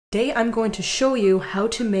Today I'm going to show you how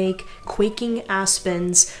to make quaking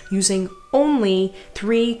aspens using only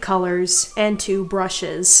 3 colors and 2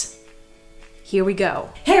 brushes. Here we go.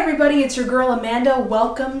 Hey everybody, it's your girl Amanda.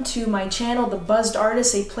 Welcome to my channel, The Buzzed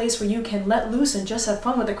Artist, a place where you can let loose and just have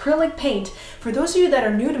fun with acrylic paint. For those of you that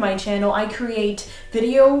are new to my channel, I create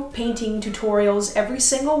video painting tutorials every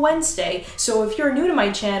single Wednesday. So if you're new to my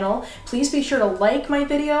channel, please be sure to like my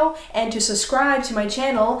video and to subscribe to my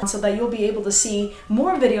channel so that you'll be able to see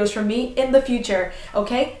more videos from me in the future.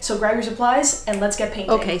 Okay, so grab your supplies and let's get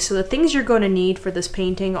painting. Okay, so the things you're going to need for this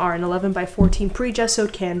painting are an 11 by 14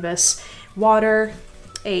 pre-gessoed canvas, water,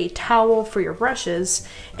 a towel for your brushes,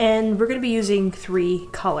 and we're going to be using 3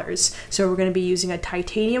 colors. So we're going to be using a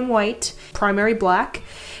titanium white, primary black,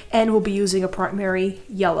 and we'll be using a primary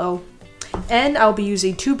yellow. And I'll be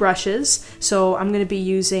using 2 brushes. So I'm going to be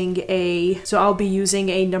using I'll be using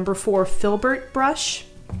a number 4 filbert brush,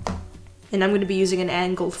 and I'm going to be using an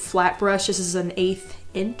angled flat brush. This is an 1/8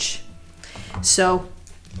 inch. So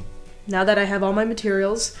now that I have all my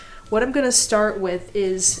materials, what I'm going to start with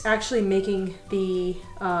is actually making the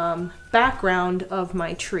background of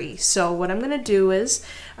my tree. So what I'm going to do is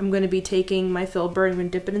I'm going to be taking my filbert and I'm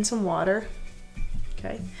going to dip it in some water.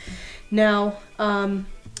 Okay. Now,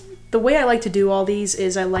 the way I like to do all these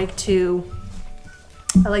is I like to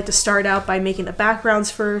start out by making the backgrounds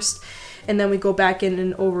first, and then we go back in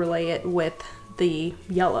and overlay it with the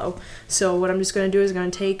yellow. So what I'm just going to do is I'm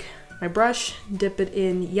going to take my brush, dip it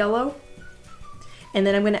in yellow, and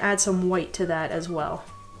then I'm going to add some white to that as well.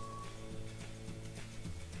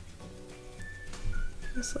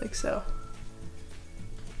 Just like so.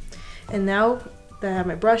 And now that I have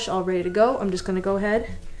my brush all ready to go, I'm just going to go ahead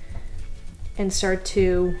and start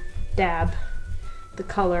to dab the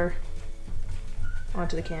color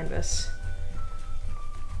onto the canvas.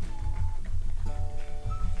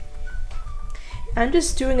 I'm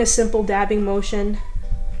just doing a simple dabbing motion.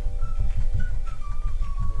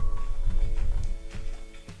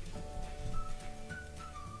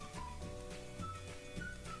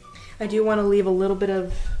 I do want to leave a little bit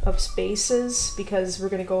of spaces because we're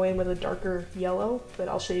going to go in with a darker yellow, but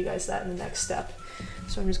I'll show you guys that in the next step.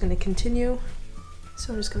 So I'm just going to continue.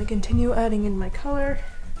 Adding in my color.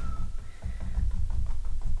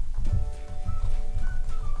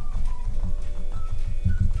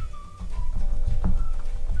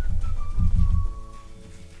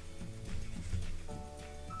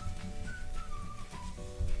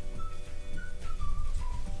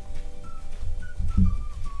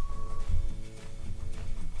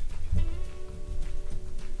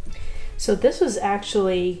 So this was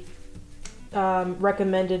actually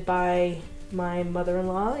recommended by my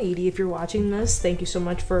mother-in-law, Edie. If you're watching this, thank you so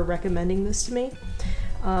much for recommending this to me.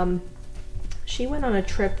 She went on a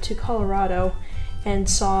trip to Colorado and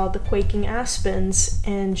saw the quaking aspens,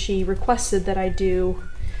 and she requested that I do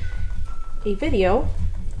a video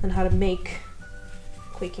on how to make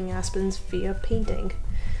quaking aspens via painting.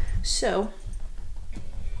 So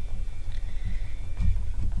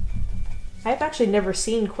I've actually never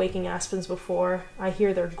seen quaking aspens before. I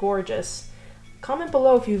hear they're gorgeous. Comment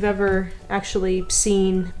below if you've ever actually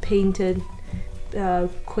seen painted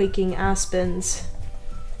quaking aspens.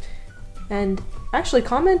 And actually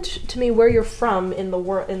comment to me where you're from in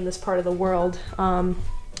this part of the world.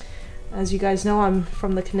 As you guys know, I'm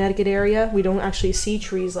from the Connecticut area. We don't actually see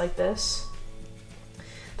trees like this.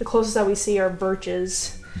 The closest that we see are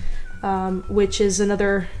birches, which is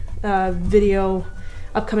another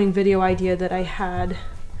upcoming video idea that I had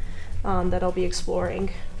that I'll be exploring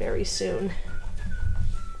very soon.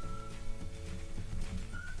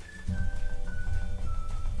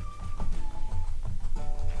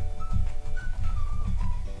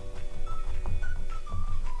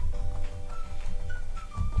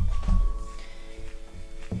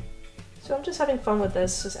 So I'm just having fun with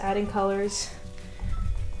this, just adding colors,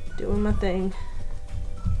 doing my thing.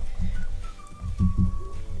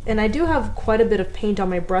 And I do have quite a bit of paint on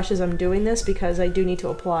my brush as I'm doing this because I do need to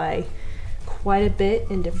apply quite a bit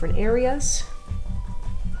in different areas.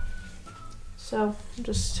 So I'm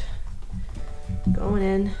just going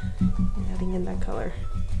in and adding in that color.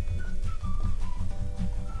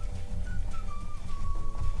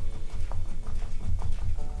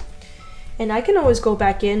 And I can always go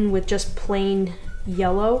back in with just plain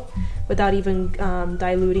yellow without even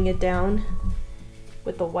diluting it down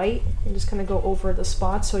with the white, and just kind of go over the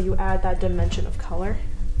spots so you add that dimension of color.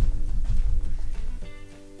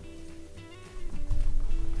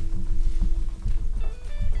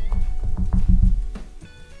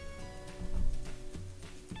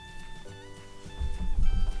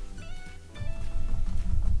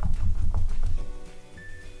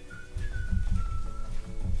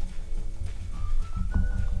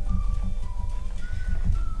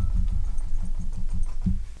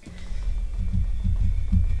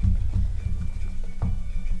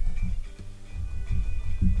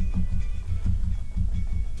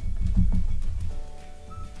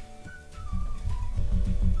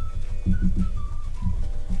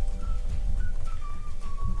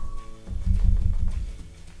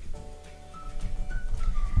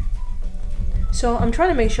 So I'm trying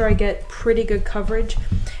to make sure I get pretty good coverage.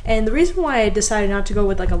 And the reason why I decided not to go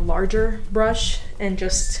with like a larger brush and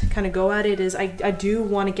just kind of go at it is I do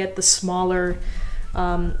want to get the smaller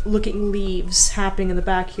looking leaves happening in the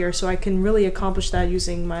back here, so I can really accomplish that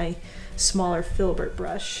using my smaller filbert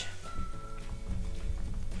brush.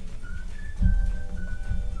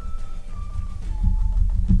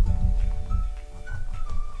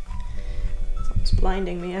 It's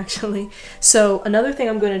blinding me actually. So another thing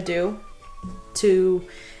I'm going to do to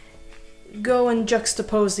go and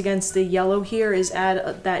juxtapose against the yellow here is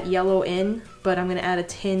add that yellow in, but I'm going to add a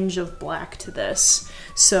tinge of black to this.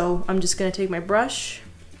 So I'm just going to take my brush,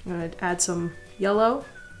 I'm going to add some yellow.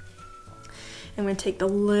 I'm going to take a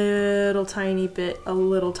little tiny bit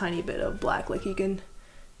of black, like you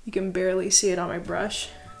can barely see it on my brush.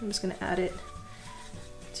 I'm just going to add it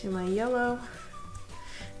to my yellow.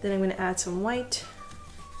 Then I'm going to add some white.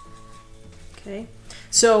 Okay.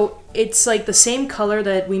 So it's like the same color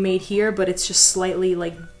that we made here, but it's just slightly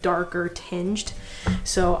like darker tinged.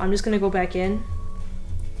 So I'm just gonna go back in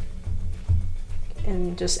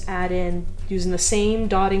and just add in using the same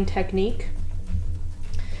dotting technique.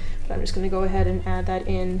 But I'm just gonna go ahead and add that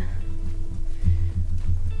in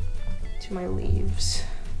to my leaves.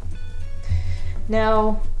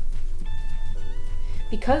 Now,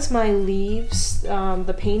 because my leaves,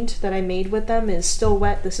 the paint that I made with them is still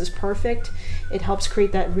wet, this is perfect. It helps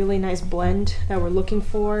create that really nice blend that we're looking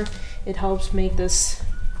for. It helps make this,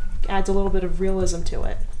 adds a little bit of realism to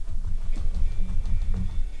it.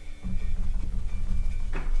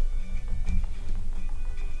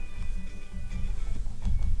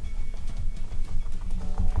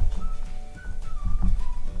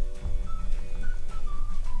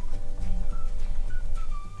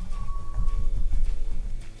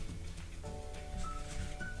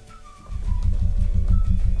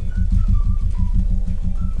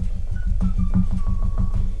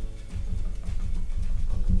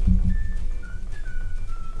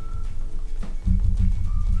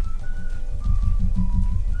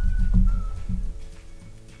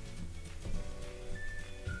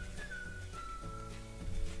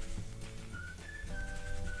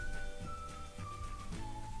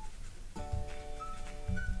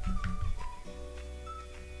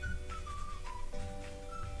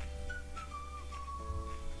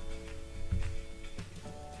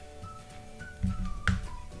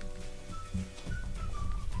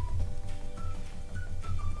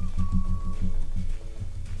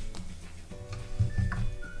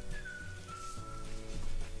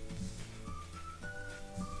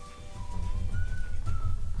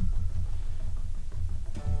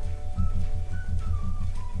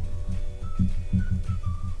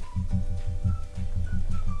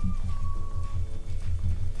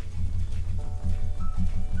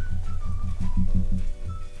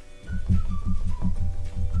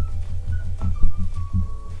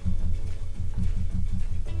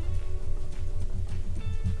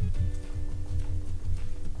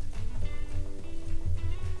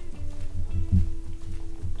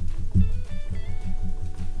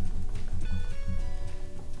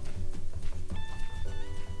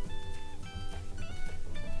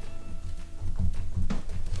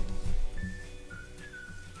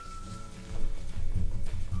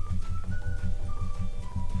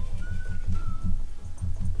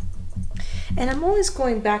 And I'm always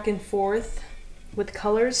going back and forth with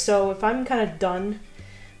colors, so if I'm kind of done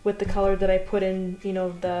with the color that I put in, you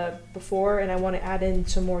know, the before, and I want to add in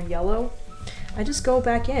some more yellow, I just go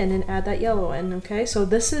back in and add that yellow in, okay? So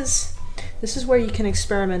this is where you can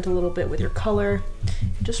experiment a little bit with your color.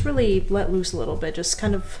 Just really let loose a little bit, just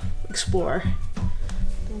kind of explore.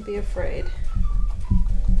 Don't be afraid.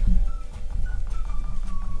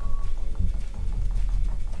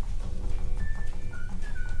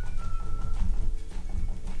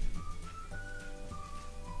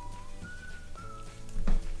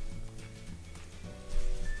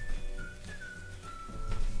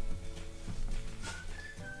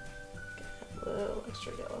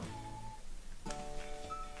 Extra yellow.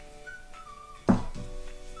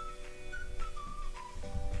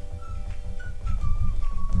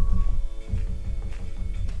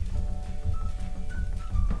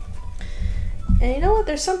 And you know what,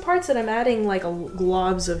 there's some parts that I'm adding like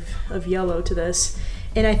globs of yellow to this,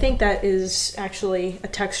 and I think that is actually a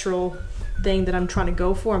textural thing that I'm trying to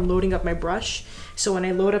go for. I'm loading up my brush, so when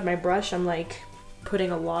I load up my brush I'm like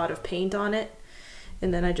putting a lot of paint on it,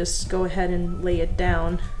 and then I just go ahead and lay it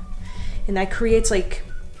down, and that creates like,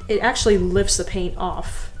 it actually lifts the paint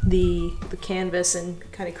off the canvas and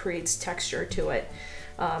kind of creates texture to it,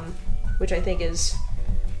 which I think is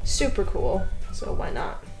super cool, so why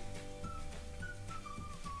not?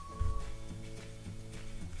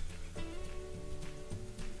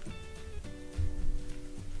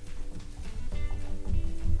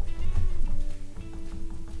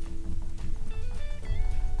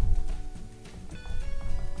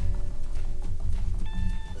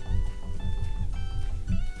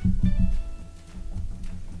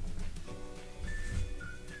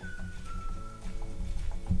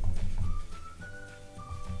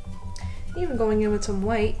 even going in with some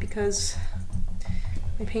white because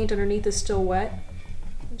my paint underneath is still wet.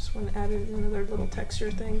 I just want to add another little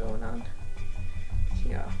texture thing going on.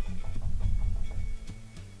 Yeah.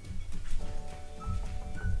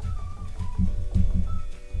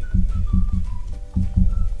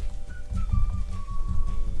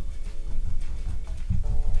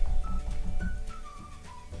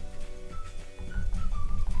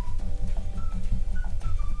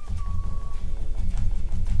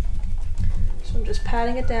 So I'm just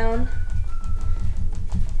patting it down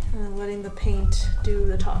and letting the paint do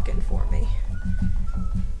the talking for me.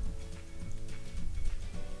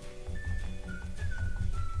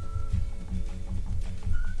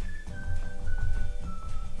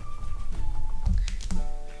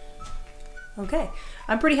 Okay,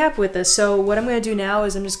 I'm pretty happy with this. So what I'm going to do now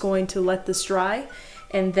is I'm just going to let this dry,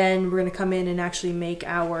 and then we're going to come in and actually make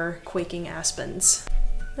our quaking aspens.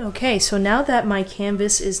 Okay, so now that my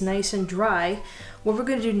canvas is nice and dry, what we're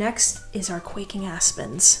going to do next is our quaking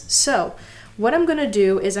aspens. So what I'm going to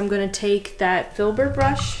do is I'm going to take that filbert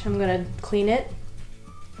brush, I'm going to clean it,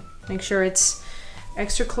 make sure it's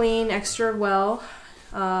extra clean, extra well.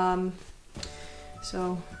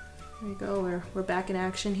 So there you go, we're back in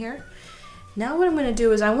action here. Now what I'm going to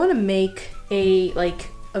do is I want to make a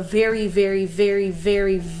very, very, very,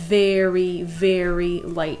 very, very, very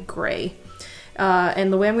light gray.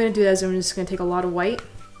 And the way I'm going to do that is I'm just going to take a lot of white.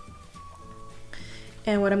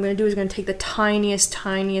 And what I'm going to do is going to take the tiniest,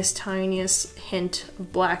 tiniest, tiniest hint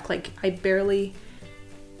of black. Like I barely,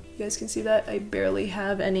 you guys can see that? I barely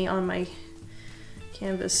have any on my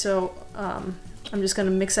canvas. So I'm just going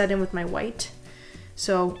to mix that in with my white.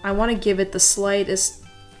 So I want to give it the slightest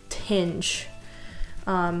tinge.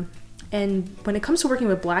 And when it comes to working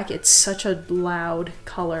with black, it's such a loud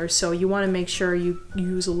color, so you want to make sure you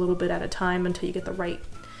use a little bit at a time until you get the right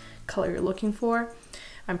color you're looking for.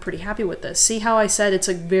 I'm pretty happy with this. See how I said it's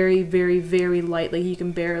like very, very, very light, like you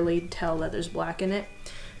can barely tell that there's black in it.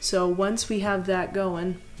 So once we have that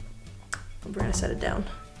going, we're going to set it down.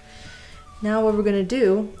 Now what we're going to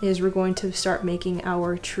do is we're going to start making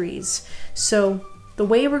our trees. So the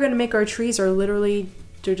way we're going to make our trees are literally,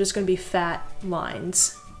 they're just going to be fat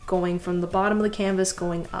lines going from the bottom of the canvas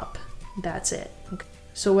going up. That's it. Okay.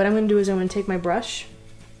 So what I'm going to do is I'm going to take my brush,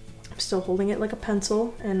 I'm still holding it like a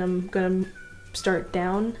pencil, and I'm going to start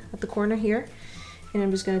down at the corner here, and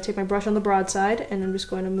I'm just going to take my brush on the broad side and I'm just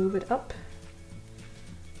going to move it up.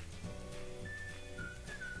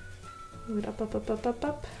 Move it up, up, up, up, up,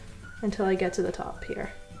 up until I get to the top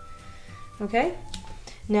here. Okay?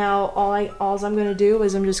 Now all I'm going to do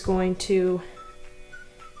is I'm just going to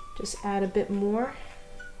just add a bit more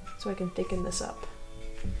so I can thicken this up.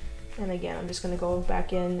 And again, I'm just going to go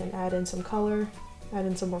back in and add in some color, add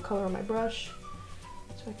in some more color on my brush,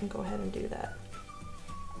 so I can go ahead and do that.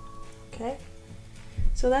 Okay,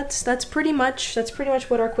 so that's pretty much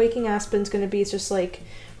what our quaking aspen is going to be. It's just like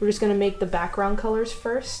we're just going to make the background colors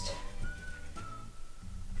first,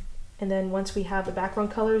 and then once we have the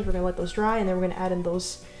background colors, we're going to let those dry, and then we're going to add in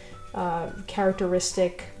those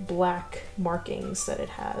characteristic black markings that it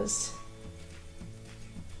has.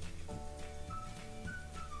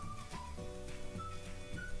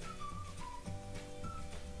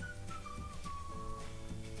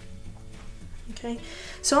 Okay,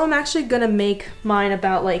 so I'm actually gonna make mine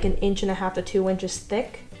about like 1.5 inches to 2 inches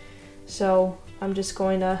thick. So I'm just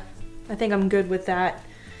going to, I think I'm good with that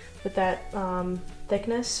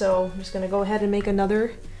thickness. So I'm just gonna go ahead and make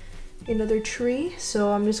another tree.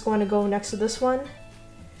 So I'm just going to go next to this one,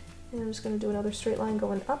 and I'm just going to do another straight line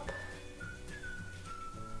going up.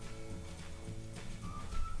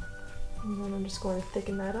 And then I'm just going to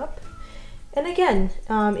thicken that up. And again,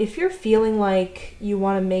 if you're feeling like you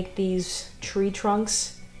want to make these tree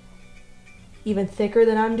trunks even thicker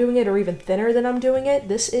than I'm doing it, or even thinner than I'm doing it,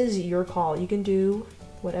 this is your call. You can do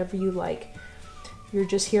whatever you like. You're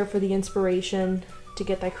just here for the inspiration to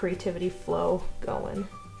get that creativity flow going.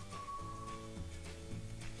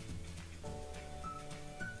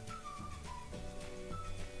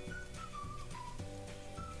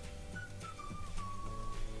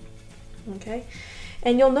 Okay,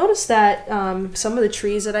 and you'll notice that some of the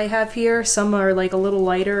trees that I have here, some are like a little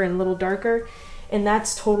lighter and a little darker, and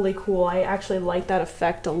that's totally cool. I actually like that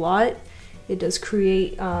effect a lot. It does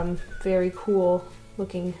create very cool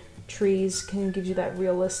looking trees, kind of gives you that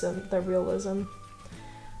realism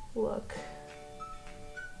look.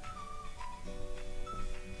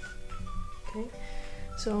 Okay,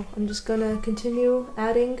 so I'm just gonna continue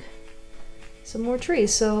adding some more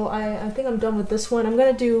trees. So I think I'm done with this one. I'm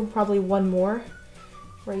gonna do probably one more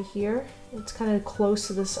right here. It's kind of close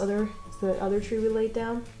to the other tree we laid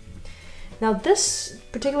down. Now this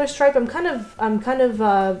particular stripe, I'm kind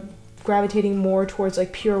of gravitating more towards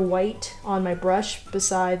like pure white on my brush.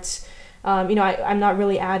 Besides, you know, I'm not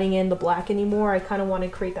really adding in the black anymore. I kind of want to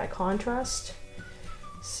create that contrast.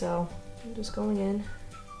 So I'm just going in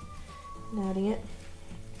and adding it,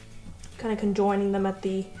 kind of conjoining them at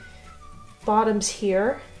the bottoms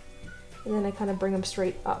here, and then I kind of bring them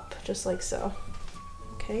straight up, just like so.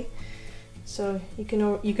 Okay, so you can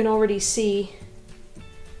already see.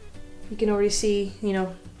 You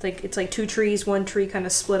know, it's like two trees, one tree kind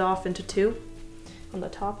of split off into two on the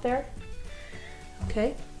top there.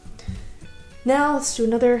 Okay. Now let's do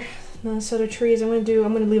another set of trees. I'm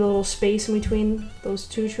gonna leave a little space in between those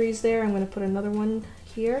two trees there. I'm gonna put another one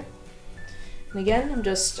here. And again, I'm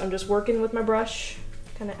just working with my brush,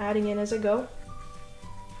 kind of adding in as I go.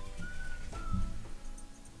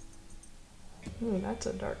 Ooh, that's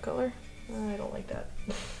a dark color. I don't like that.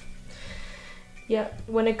 Yeah,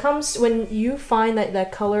 when you find that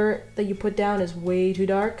that color that you put down is way too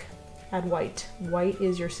dark, add white. White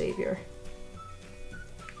is your savior.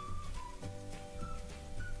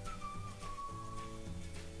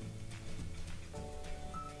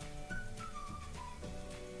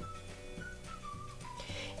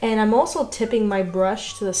 And I'm also tipping my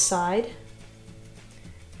brush to the side,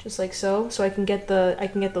 just like so I can get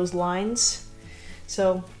those lines.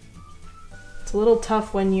 So it's a little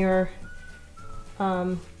tough when you're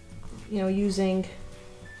you know, using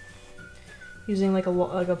like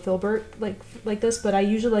a filbert like this, but I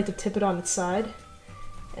usually like to tip it on its side,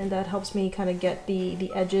 and that helps me kind of get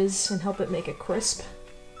the edges and help it make it crisp.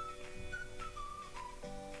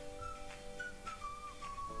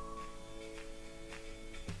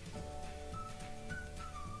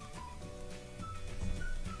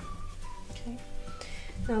 Okay.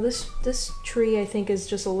 Now this tree I think is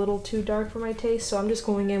just a little too dark for my taste, so I'm just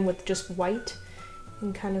going in with just white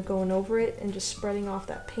and kind of going over it and just spreading off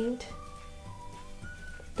that paint.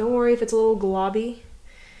 Don't worry if it's a little globby.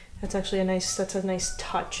 That's actually a nice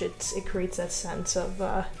touch. It creates that sense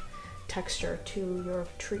of texture to your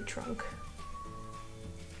tree trunk.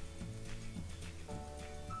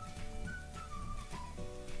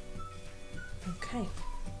 Okay,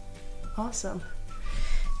 awesome.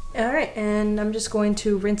 All right, and I'm just going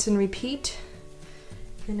to rinse and repeat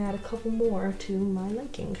and add a couple more to my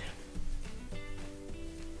liking.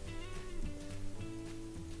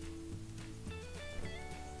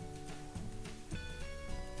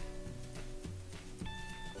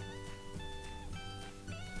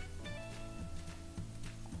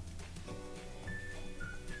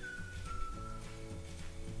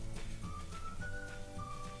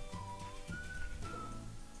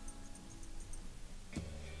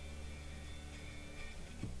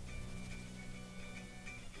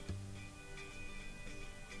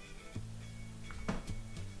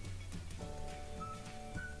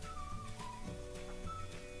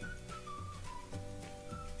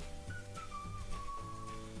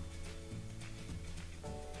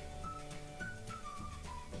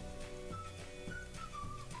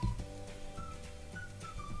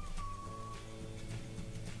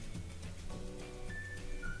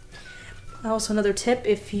 Also, another tip,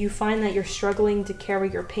 if you find that you're struggling to carry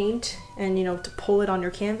your paint and to pull it on your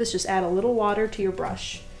canvas, just add a little water to your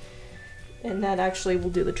brush, and that actually will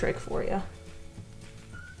do the trick for you.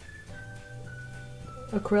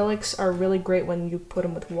 Acrylics are really great when you put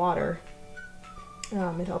them with water.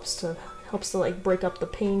 It helps to like break up the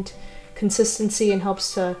paint consistency and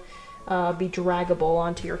helps to be draggable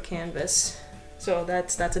onto your canvas. So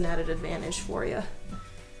that's an added advantage for you.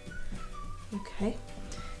 Okay.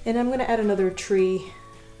 And I'm gonna add another tree.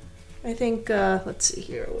 I think, let's see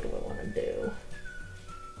here, what do I wanna do?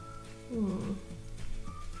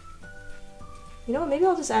 You know what, maybe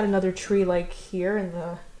I'll just add another tree like here in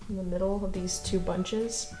the middle of these two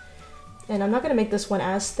bunches. And I'm not gonna make this one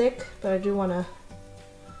as thick, but I do wanna,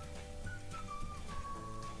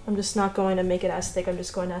 I'm just not going to make it as thick, I'm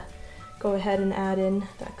just going to go ahead and add in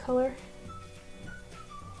that color.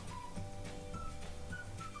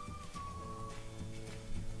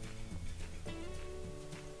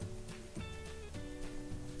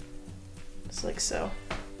 Like so.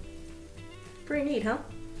 Pretty neat, huh?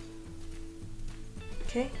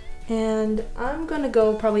 Okay, and I'm gonna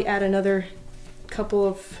go probably add another couple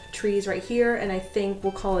of trees right here, and I think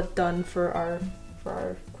we'll call it done for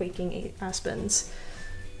our quaking aspens.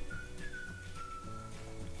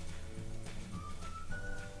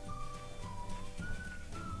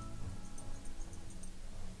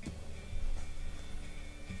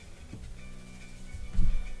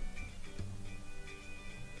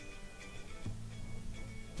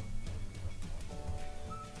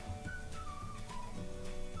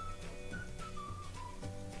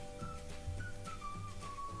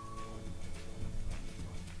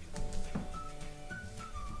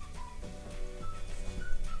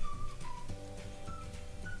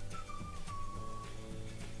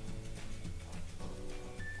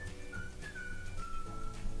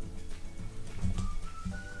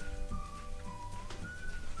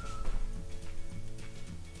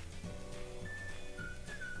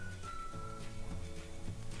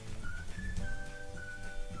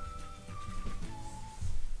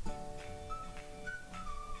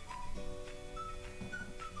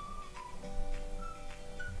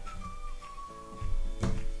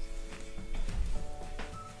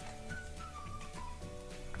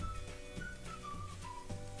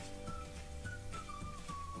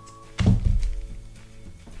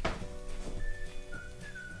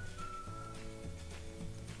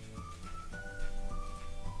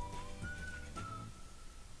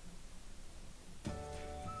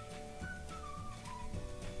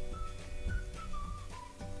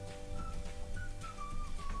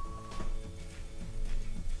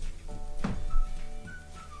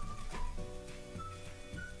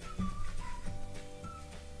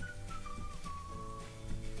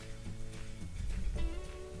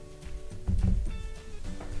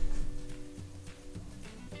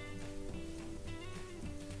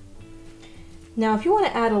 Now, if you want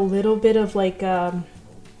to add a little bit of like a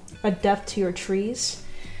depth to your trees,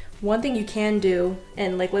 one thing you can do,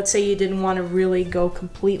 and like let's say you didn't want to really go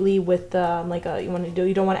completely with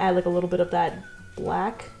you don't want to add like a little bit of that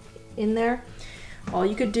black in there. All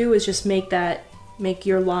you could do is just make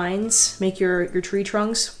your lines, make your tree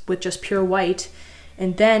trunks with just pure white.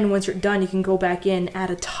 And then once you're done, you can go back in, add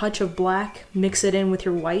a touch of black, mix it in with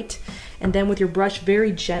your white, and then with your brush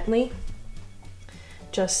very gently,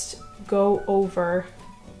 just go over,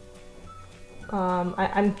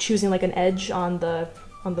 I'm choosing like an edge on the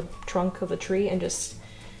trunk of the tree and just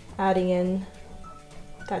adding in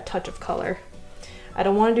that touch of color. I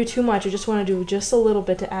don't want to do too much, I just want to do just a little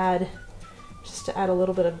bit to add a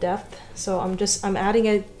little bit of depth. So I'm adding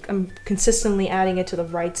it, I'm consistently adding it to the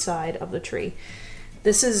right side of the tree.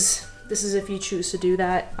 This is if you choose to do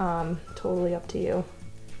that, totally up to you.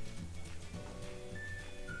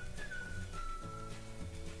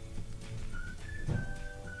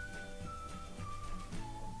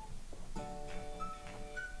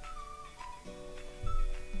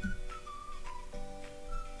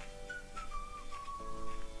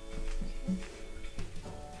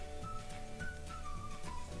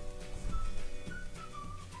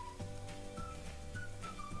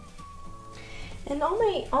 And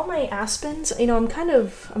all my aspens, you know, I'm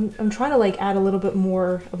trying to like add a little bit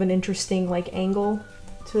more of an interesting like angle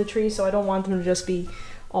to the tree, so I don't want them to just be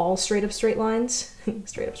all straight up straight lines.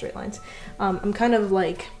 Straight up straight lines. I'm kind of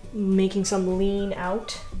like making some lean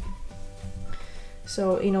out.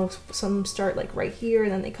 So, you know, some start like right here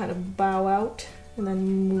and then they kind of bow out and then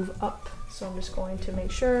move up. So I'm just going to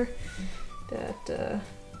make sure that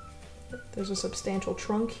there's a substantial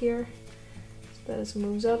trunk here, so that as it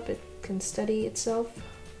moves up, it can steady itself.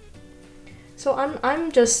 So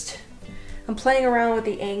I'm playing around with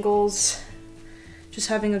the angles, just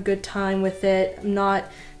having a good time with it. I'm not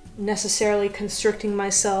necessarily constricting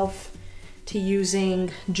myself to using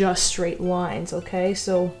just straight lines, okay?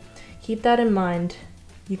 So keep that in mind.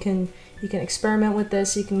 You can experiment with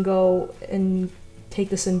this. You can go and take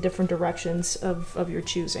this in different directions of your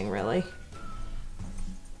choosing, really.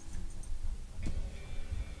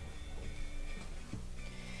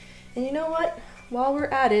 And you know what? While we're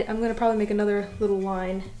at it, I'm going to probably make another little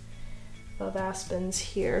line of aspens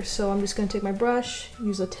here. So I'm just going to take my brush,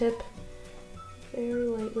 use a tip, very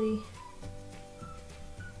lightly,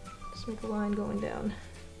 just make a line going down.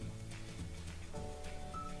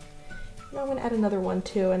 And I'm going to add another one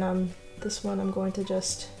too, and this one I'm going to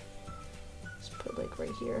just put like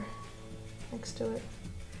right here next to it.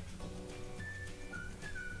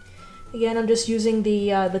 Again, I'm just using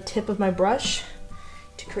the tip of my brush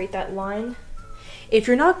to create that line. If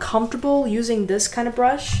you're not comfortable using this kind of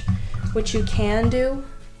brush, what you can do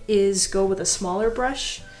is go with a smaller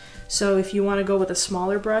brush. So if you want to go with a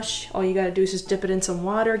smaller brush, all you gotta do is just dip it in some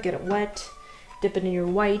water, get it wet, dip it in your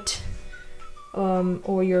white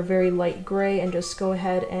or your very light gray, and just go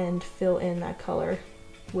ahead and fill in that color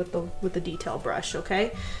with the detail brush,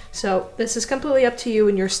 okay? So this is completely up to you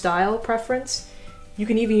and your style preference. You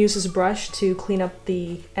can even use this brush to clean up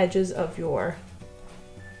the edges of your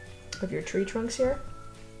tree trunks here.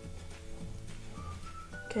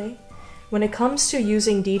 Okay. When it comes to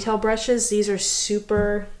using detail brushes, these are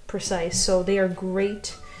super precise, so they are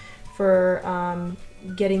great for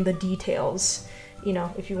getting the details. You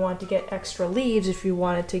know, if you want to get extra leaves, if you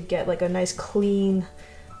wanted to get like a nice clean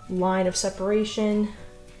line of separation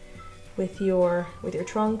with your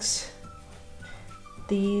trunks,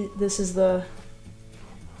 this is the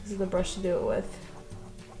brush to do it with.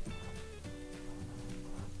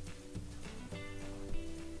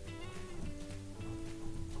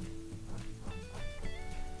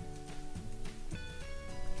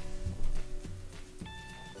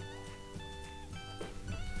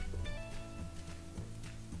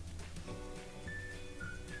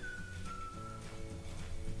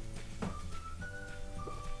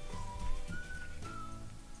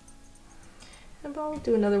 And I'll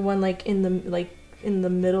do another one like in the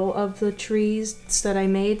middle of the trees that I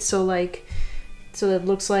made, so it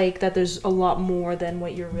looks like that there's a lot more than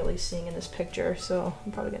what you're really seeing in this picture. So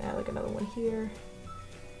I'm probably gonna add like another one here.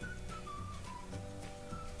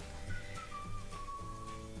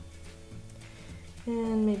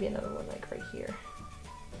 And maybe another one like right here.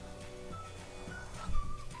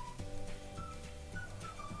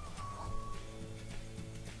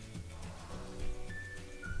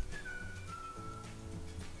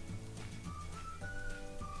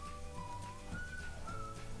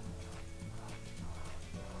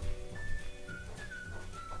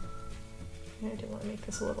 I do want to make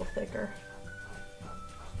this a little thicker.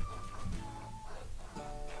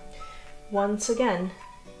 Once again,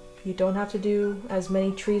 You don't have to do as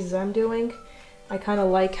many trees as I'm doing. I kind of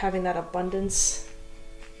like having that abundance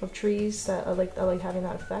of trees. That I like having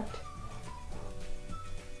that effect.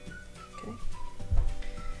 Okay.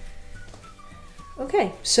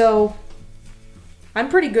 Okay, so I'm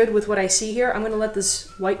pretty good with what I see here. I'm gonna let this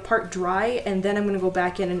white part dry, and then I'm gonna go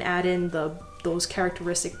back in and add in those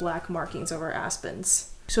characteristic black markings of our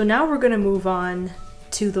aspens. So now we're gonna move on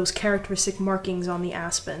to those characteristic markings on the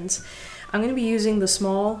aspens. I'm gonna be using the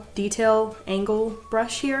small detail angle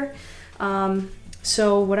brush here.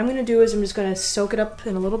 So what I'm gonna do is I'm just gonna soak it up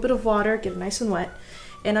in a little bit of water, get it nice and wet,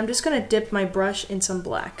 and I'm just gonna dip my brush in some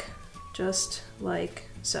black, just like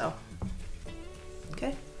so.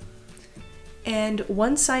 Okay. And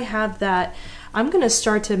once I have that, I'm gonna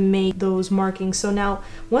start to make those markings. So now,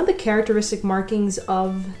 one of the characteristic markings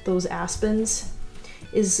of those aspens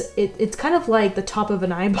is it's kind of like the top of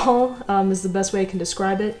an eyeball, is the best way I can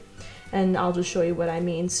describe it. And I'll just show you what I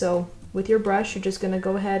mean. So with your brush, you're just gonna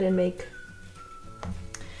go ahead and make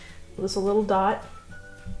this a little dot.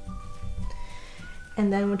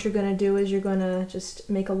 And then what you're gonna do is you're gonna just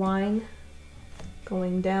make a line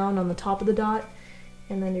going down on the top of the dot.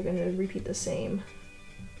 And then you're going to repeat the same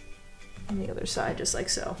on the other side, just like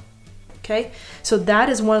so. Okay, so that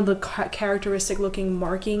is one of the characteristic looking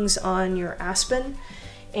markings on your aspen,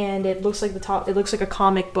 and it looks like it looks like a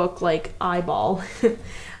comic book like eyeball.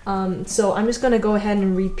 So I'm just going to go ahead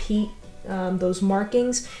and repeat those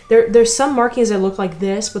markings. There's some markings that look like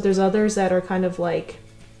this, but there's others that are kind of like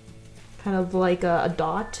a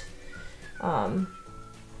dot,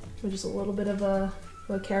 which is a little bit of a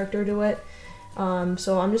character to it.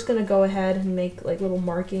 So I'm just gonna go ahead and make like little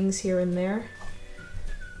markings here and there.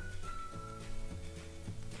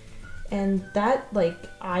 And that like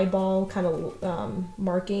eyeball kind of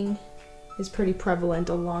marking is pretty prevalent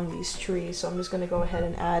along these trees. So I'm just gonna go ahead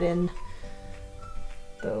and add in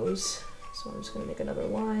those. So I'm just gonna make another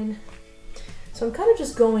line. So I'm kind of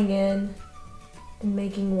just going in and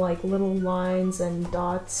making like little lines and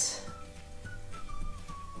dots.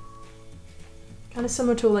 Kind of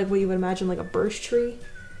similar to like what you would imagine like a birch tree.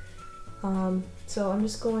 So I'm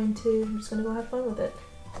just gonna go have fun with it.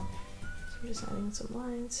 So I'm just adding some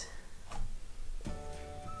lines.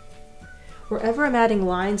 Wherever I'm adding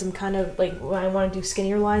lines, I'm kind of like, when I want to do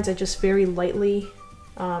skinnier lines, I just very lightly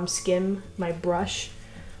skim my brush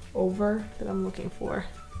over that I'm looking for.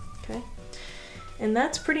 Okay, and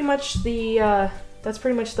that's pretty much the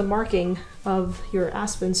marking of your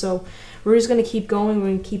aspen. So we're just going to keep going. We're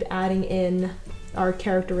going to keep adding in our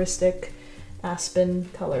characteristic aspen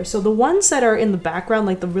color. So the ones that are in the background,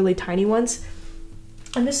 like the really tiny ones,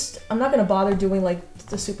 I'm not going to bother doing like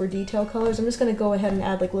the super detailed colors. I'm just going to go ahead and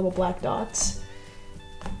add like little black dots.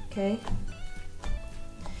 Okay.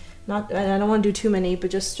 And I don't want to do too many,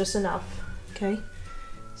 but just enough. Okay.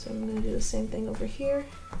 So I'm going to do the same thing over here.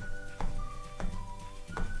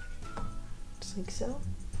 Just like so.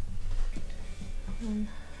 And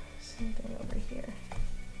same thing over here.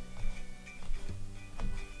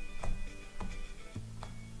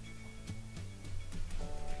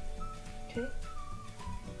 Okay.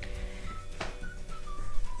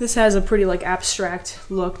 This has a pretty like abstract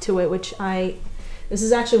look to it, which this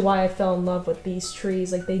is actually why I fell in love with these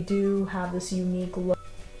trees. Like they do have this unique look.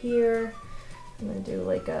 Here, I'm gonna do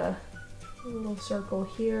like a little circle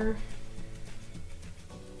here.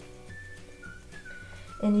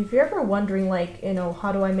 And if you're ever wondering, like, you know,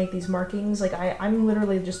 how do I make these markings? Like I'm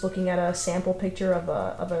literally just looking at a sample picture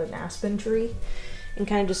of an aspen tree and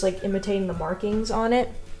kind of just like imitating the markings on it.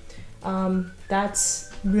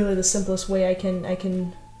 That's really the simplest way I can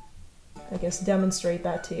I guess demonstrate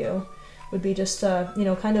that to you. Would be just you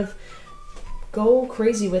know, kind of go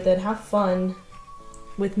crazy with it, have fun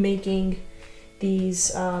with making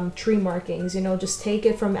these tree markings. You know, just take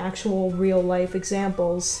it from actual real life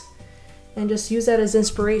examples and just use that as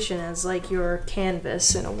inspiration, as like your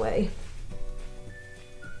canvas in a way.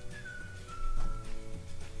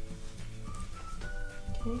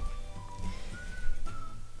 Okay.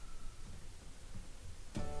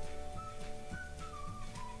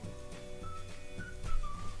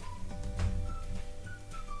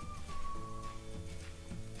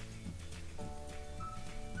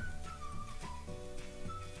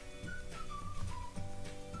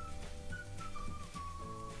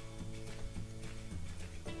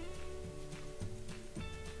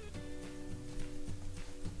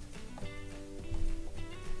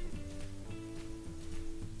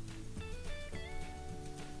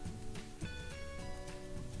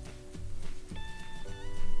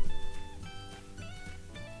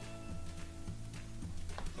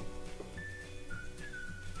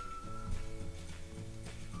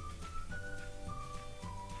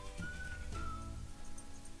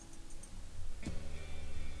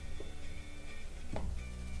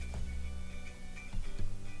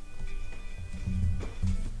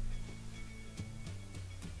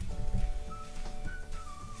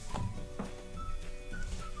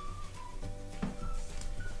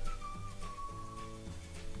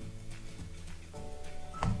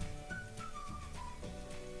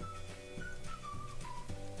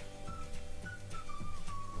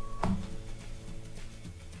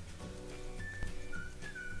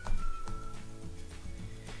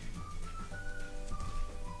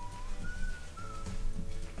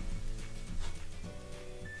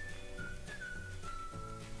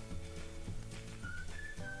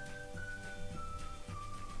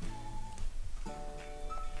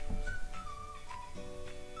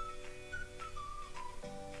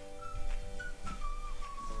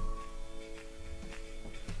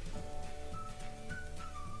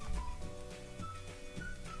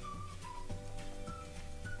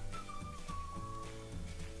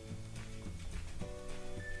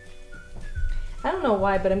 I don't know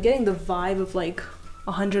why, but I'm getting the vibe of like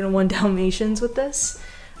 101 Dalmatians with this.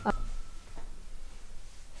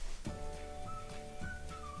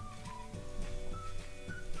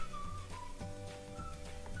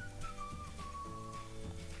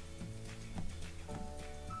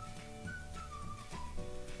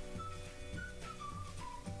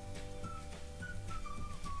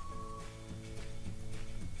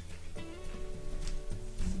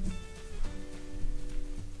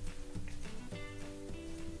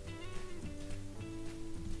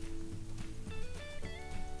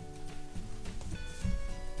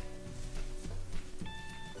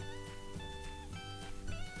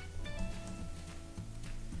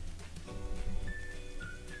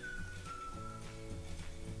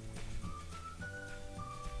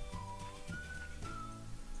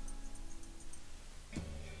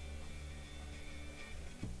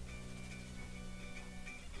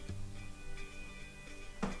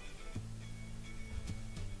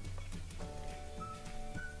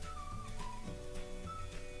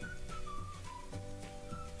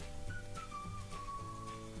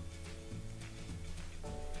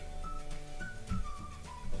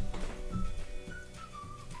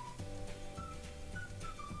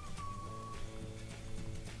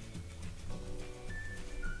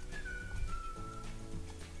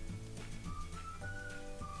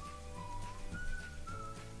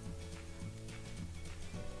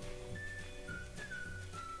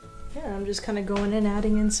 Yeah, I'm just kind of going in,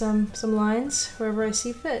 adding in some lines wherever I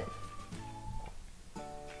see fit.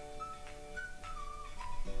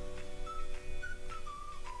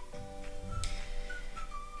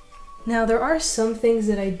 Now there are some things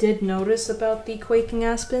that I did notice about the quaking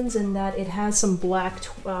aspens, in that it has some black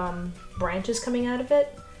branches coming out of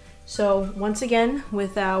it. So once again,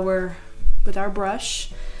 with our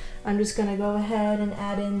brush, I'm just gonna go ahead and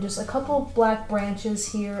add in just a couple black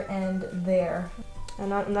branches here and there. I'm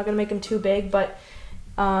not gonna make them too big, but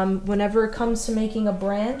whenever it comes to making a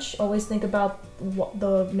branch, always think about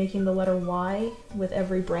making the letter Y with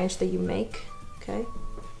every branch that you make, okay?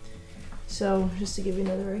 So just to give you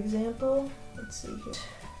another example, let's see here.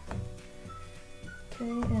 Okay,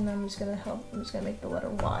 and I'm just gonna make the letter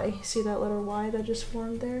Y. See that letter Y that just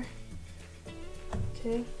formed there?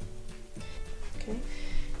 Okay. Okay.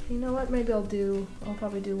 You know what? Maybe I'll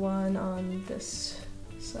probably do one on this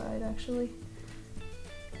side actually.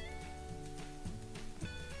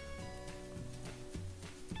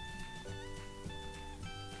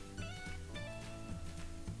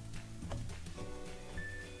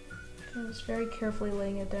 I'm just very carefully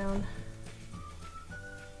laying it down.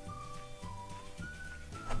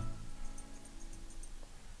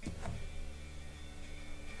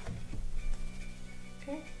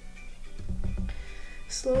 Okay.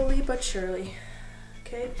 Slowly but surely.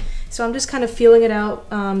 Okay. So I'm just kind of feeling it out,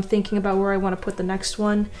 thinking about where I want to put the next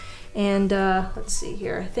one. And let's see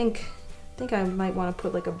here. I think I might want to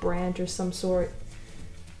put like a branch or some sort.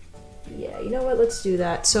 Yeah, you know what? Let's do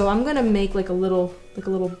that. So I'm gonna make like a little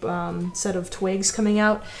set of twigs coming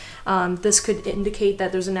out. This could indicate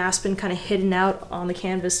that there's an aspen kind of hidden out on the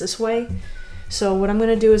canvas this way. So what I'm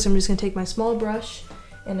gonna do is I'm just gonna take my small brush,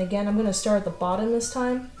 and again I'm gonna start at the bottom this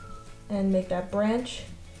time and make that branch.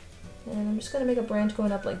 And I'm just gonna make a branch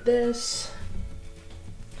going up like this.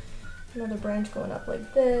 Another branch going up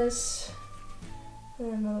like this.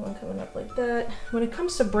 And another one coming up like that. When it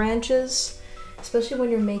comes to branches, especially when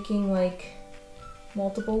you're making like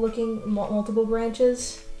multiple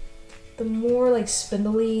branches, the more like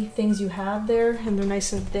spindly things you have there and they're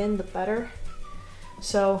nice and thin, the better.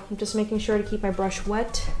 So I'm just making sure to keep my brush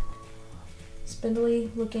wet. Spindly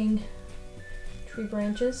looking tree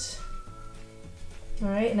branches. All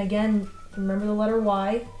right, and again, remember the letter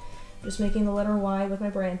Y. I'm just making the letter Y with my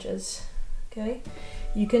branches. Okay,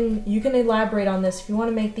 you can elaborate on this if you want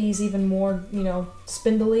to make these even more, you know,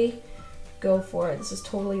 spindly. Go for it. This is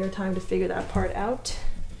totally your time to figure that part out.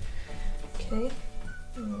 Okay,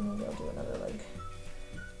 and maybe I'll do another like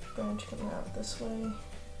branch coming out this way,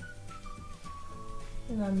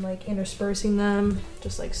 and I'm like interspersing them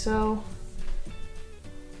just like so,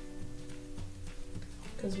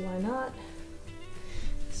 because why not?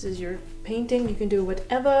 This is your painting. You can do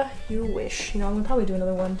whatever you wish. You know, I'm gonna probably do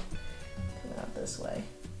another one coming out this way.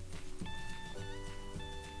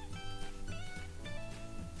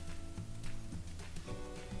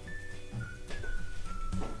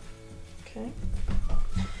 Okay.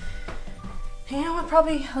 You know what?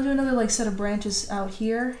 Probably I'll do another like set of branches out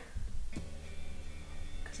here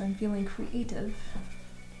because I'm feeling creative.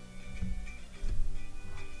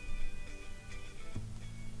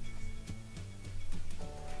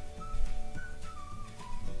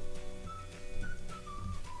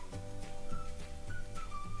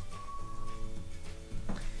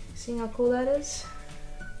 See how cool that is?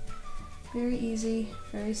 Very easy,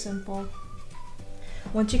 very simple.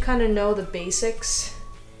 Once you kind of know the basics,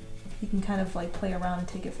 you can kind of like play around and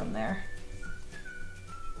take it from there.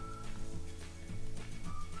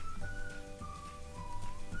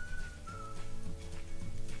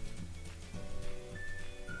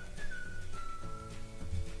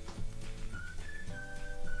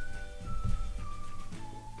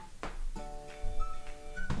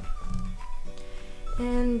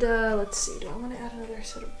 And let's see, do I want to add another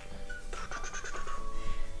set of...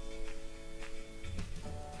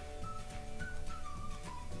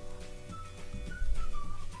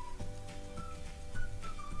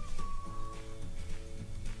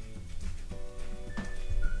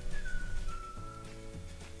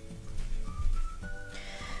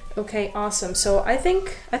 Okay, awesome. So I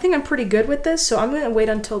think I'm pretty good with this. So I'm going to wait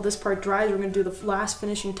until this part dries. We're going to do the last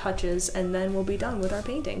finishing touches and then we'll be done with our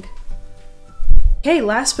painting. Okay,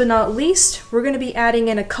 last but not least, we're going to be adding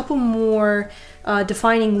in a couple more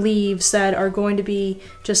defining leaves that are going to be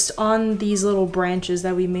just on these little branches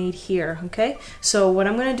that we made here, okay? So what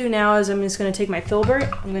I'm going to do now is I'm just going to take my filbert,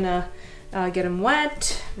 I'm going to get him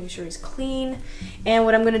wet, make sure he's clean, and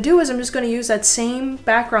what I'm going to do is I'm just going to use that same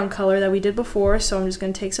background color that we did before, so I'm just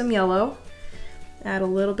going to take some yellow, add a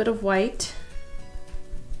little bit of white,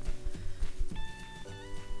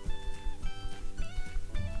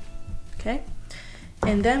 okay?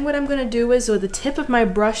 And then what I'm going to do is with the tip of my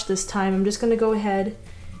brush this time, I'm just going to go ahead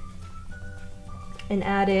and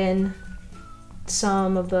add in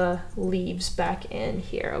some of the leaves back in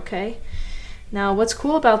here, okay? Now what's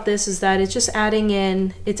cool about this is that it's just adding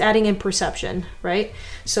in perception, right?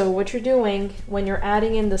 So what you're doing when you're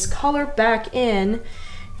adding in this color back in,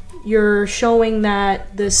 you're showing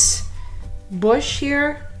that this bush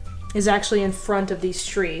here is actually in front of these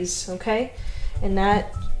trees, okay? And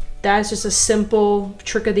that's just a simple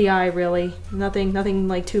trick of the eye, really. Nothing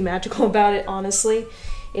like too magical about it, honestly.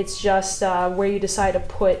 It's just where you decide to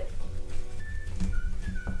put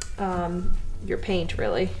your paint,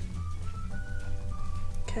 really.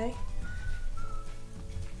 Okay.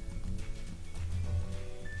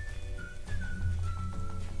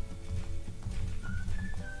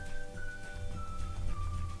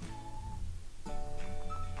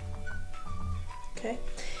 Okay.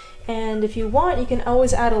 And if you want, you can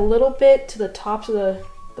always add a little bit to the tops of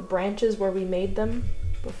the branches where we made them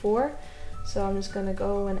before. So I'm just gonna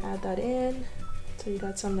go and add that in. So you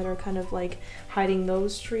got some that are kind of like hiding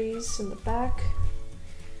those trees in the back.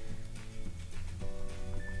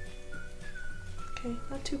 Okay,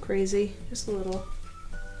 not too crazy, just a little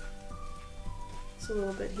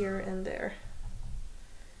bit here and there.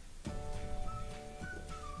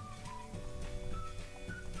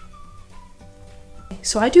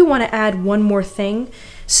 So I do want to add one more thing.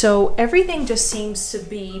 So everything just seems to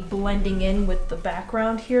be blending in with the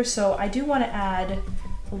background here. So I do want to add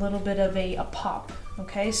a little bit of a pop.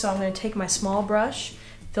 Okay, so I'm going to take my small brush,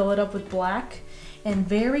 fill it up with black, and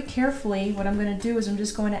very carefully what I'm going to do is I'm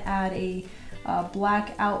just going to add a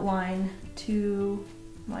black outline to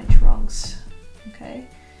my trunks. Okay,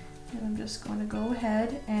 and I'm just going to go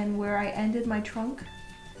ahead and where I ended my trunk,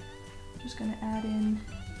 I'm just going to add in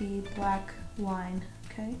the black line,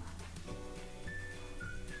 okay?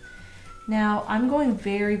 Now I'm going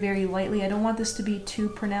very, very lightly. I don't want this to be too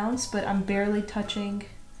pronounced, but I'm barely touching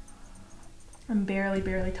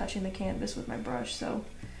the canvas with my brush. So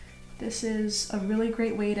this is a really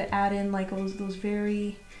great way to add in like those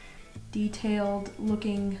very detailed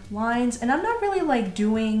looking lines. And I'm not really like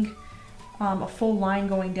doing a full line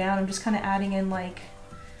going down. I'm just kind of adding in like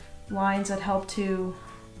lines that help to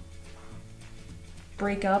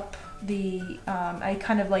break up the, I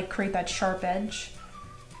kind of like create that sharp edge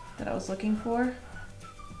that I was looking for.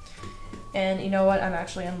 And you know what, I'm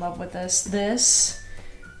actually in love with this. This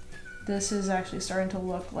is actually starting to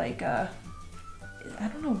look like, I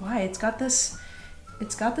don't know why, it's got this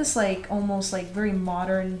like almost like very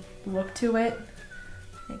modern look to it.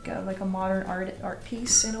 Like a modern art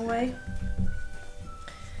piece in a way.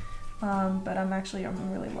 But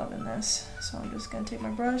I'm really loving this. So I'm just gonna take my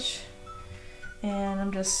brush and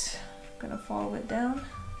I'm just gonna follow it down.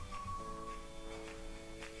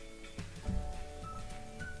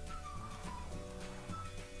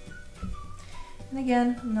 And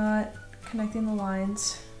again, I'm not connecting the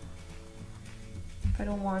lines if I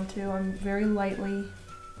don't want to. I'm very lightly,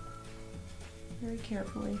 very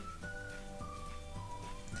carefully.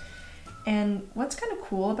 And what's kind of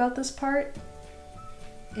cool about this part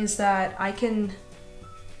is that I can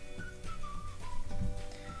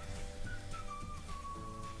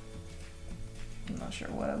I'm not sure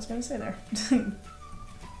what I was gonna say there.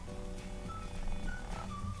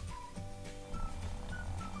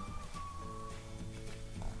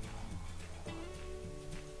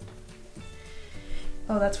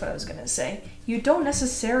 Oh, that's what I was gonna say. You don't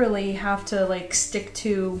necessarily have to like stick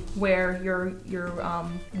to where your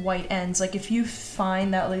white ends. Like if you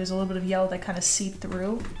find that there's a little bit of yellow that kind of seep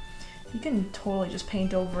through, you can totally just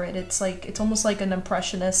paint over it. It's like, it's almost like an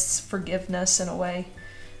impressionist's forgiveness in a way.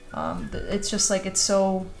 It's just like, there's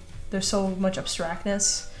so much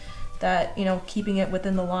abstractness that, you know, keeping it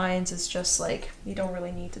within the lines is just like, you don't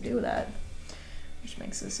really need to do that, which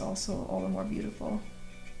makes this also all the more beautiful.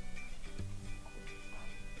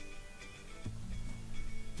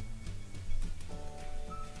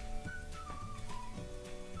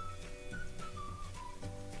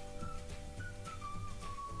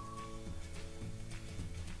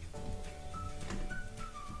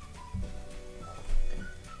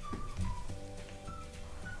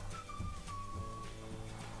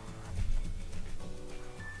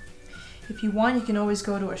 If you want, you can always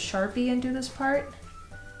go to a Sharpie and do this part,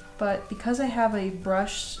 but because I have a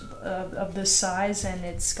brush of this size and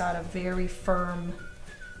it's got a very firm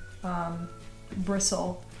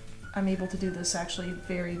bristle, I'm able to do this actually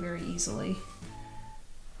very, very easily.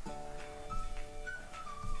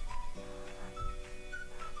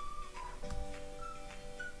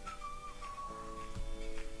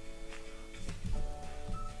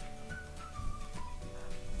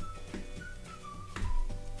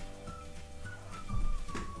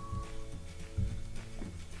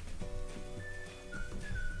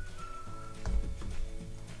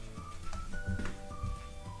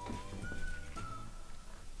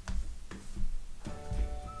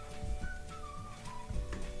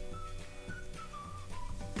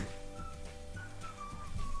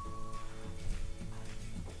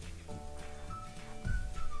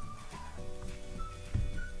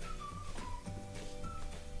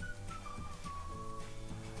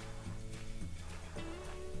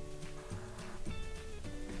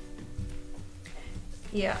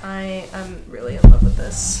 Yeah, I'm really in love with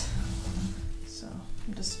this. So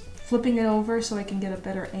I'm just flipping it over so I can get a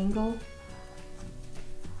better angle.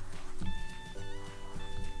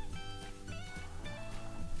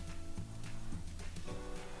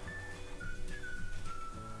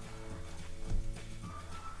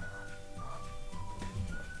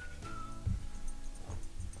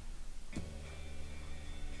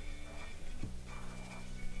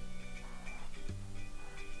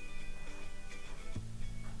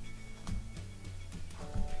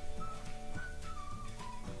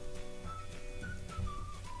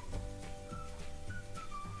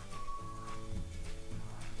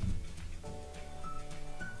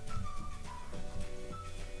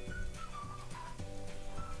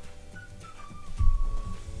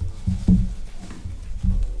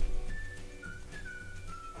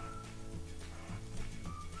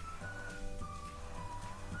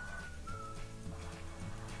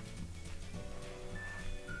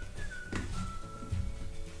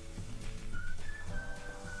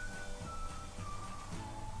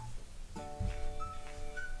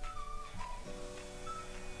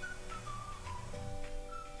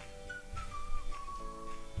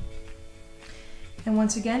 And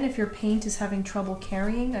once again, if your paint is having trouble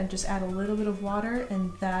carrying, then just add a little bit of water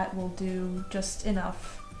and that will do just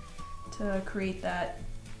enough to create that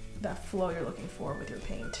flow you're looking for with your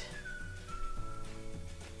paint.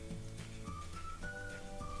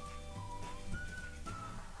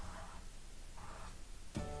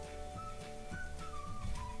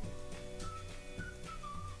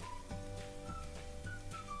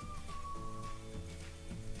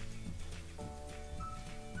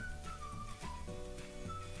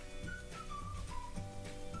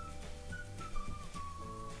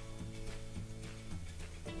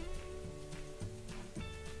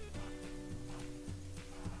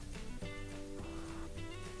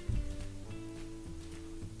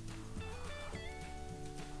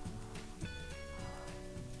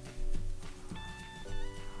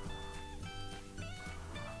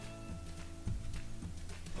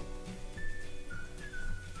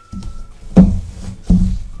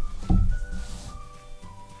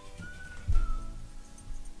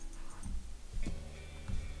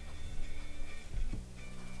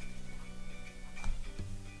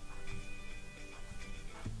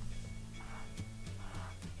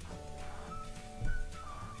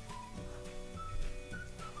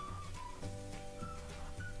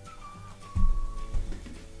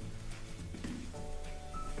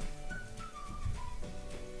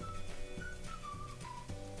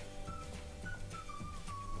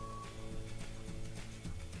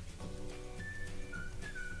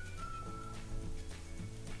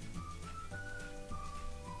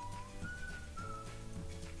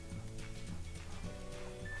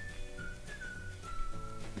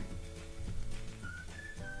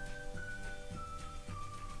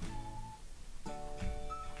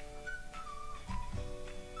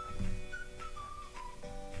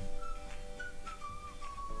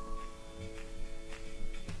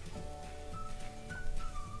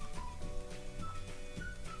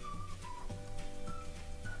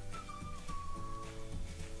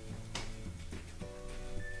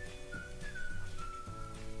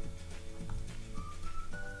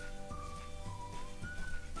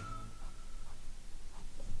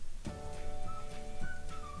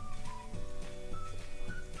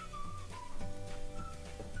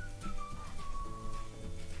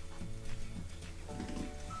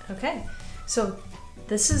 Okay, so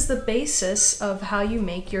this is the basis of how you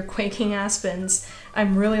make your quaking aspens.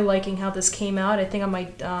 I'm really liking how this came out. I think I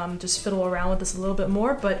might just fiddle around with this a little bit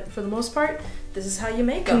more, but for the most part, this is how you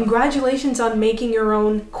make them. Congratulations on making your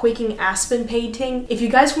own quaking aspen painting. If you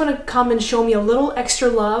guys want to come and show me a little extra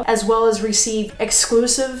love, as well as receive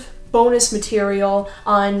exclusive bonus material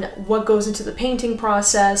on what goes into the painting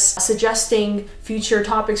process, suggesting future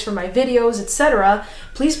topics for my videos, etc.,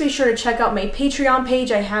 please be sure to check out my Patreon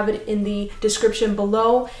page. I have it in the description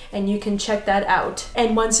below and you can check that out.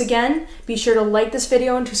 And once again, be sure to like this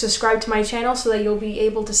video and to subscribe to my channel so that you'll be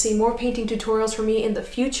able to see more painting tutorials from me in the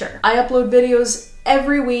future. I upload videos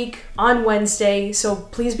every week on Wednesday, so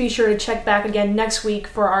please be sure to check back again next week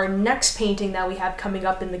for our next painting that we have coming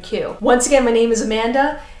up in the queue. Once again, my name is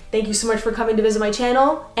Amanda. Thank you so much for coming to visit my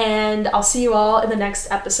channel, and I'll see you all in the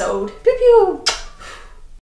next episode. Pew pew!